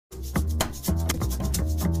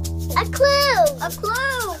A clue! A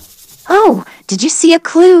clue! Oh, did you see a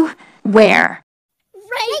clue? Where?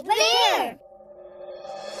 Right there!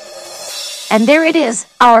 And there it is,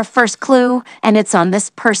 our first clue, and it's on this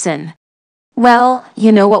person. Well,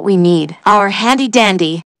 you know what we need. Our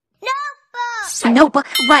handy-dandy notebook,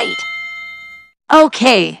 right.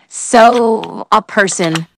 Okay, so a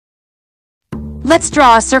person. Let's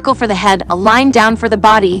draw a circle for the head, a line down for the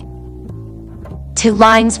body, 2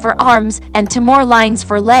 lines for arms, and 2 more lines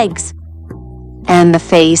for legs. And the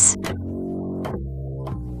face.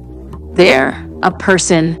 There, a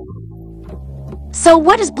person. So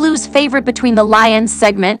what is Blue's favorite between the lion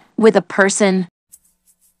segment with a person?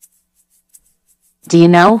 Do you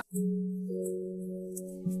know?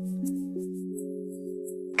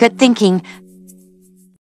 Good thinking.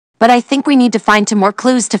 But I think we need to find 2 more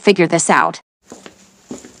clues to figure this out.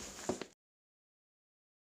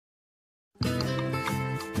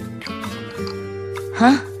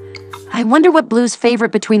 Huh? I wonder what Blue's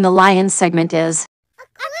favorite between the lion segment is. A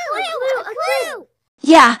clue!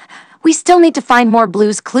 Yeah, we still need to find more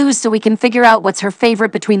Blue's clues so we can figure out what's her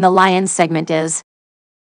favorite between the lion segment is.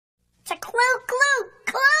 It's a clue!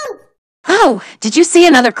 Oh, did you see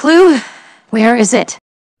another clue? Where is it?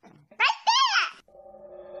 Right there!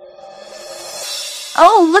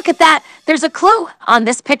 Oh, look at that! There's a clue on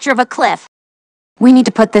this picture of a cliff. We need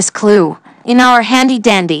to put this clue in our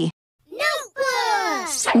handy-dandy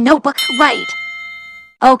notebook, right.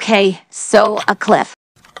 Okay, so a cliff.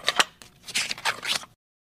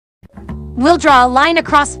 We'll draw a line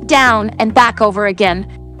across, down, and back over again.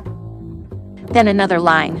 Then another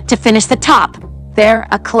line to finish the top. There,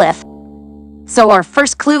 a cliff. So our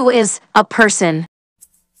first clue is a person.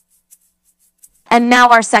 And now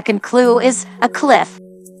our second clue is a cliff.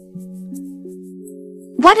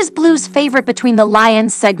 What is Blue's favorite between the lion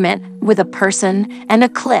segment with a person and a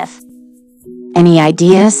cliff? Any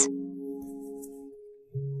ideas?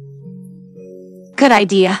 Good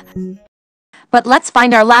idea. But let's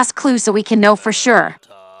find our last clue so we can know for sure.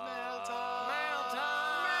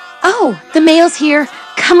 Oh, the mail's here.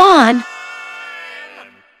 Come on.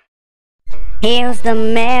 Here's the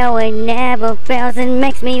mail, it never fails. It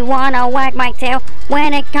makes me wanna wag my tail.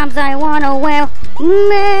 When it comes, I wanna wail.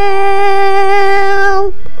 Mail!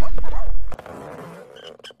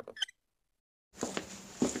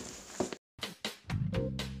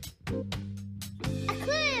 A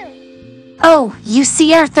clue! Oh, you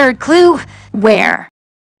see our third clue? Where?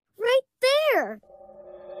 Right there!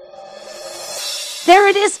 There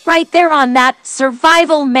it is, right there on that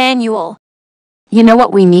survival manual. You know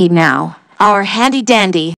what we need now? Our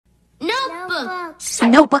handy-dandy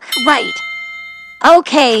notebook, right.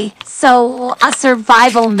 Okay, so a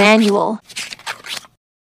survival manual.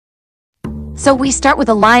 So we start with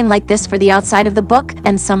a line like this for the outside of the book,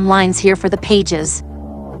 and some lines here for the pages.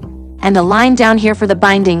 And a line down here for the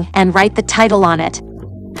binding, and write the title on it.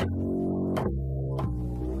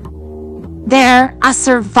 There, a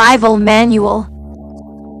survival manual.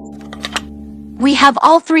 We have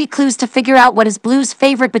all 3 clues to figure out what is Blue's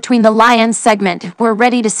favorite between the lion segment. We're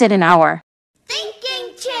ready to sit in our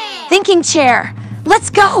thinking chair! thinking chair. Let's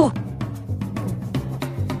go!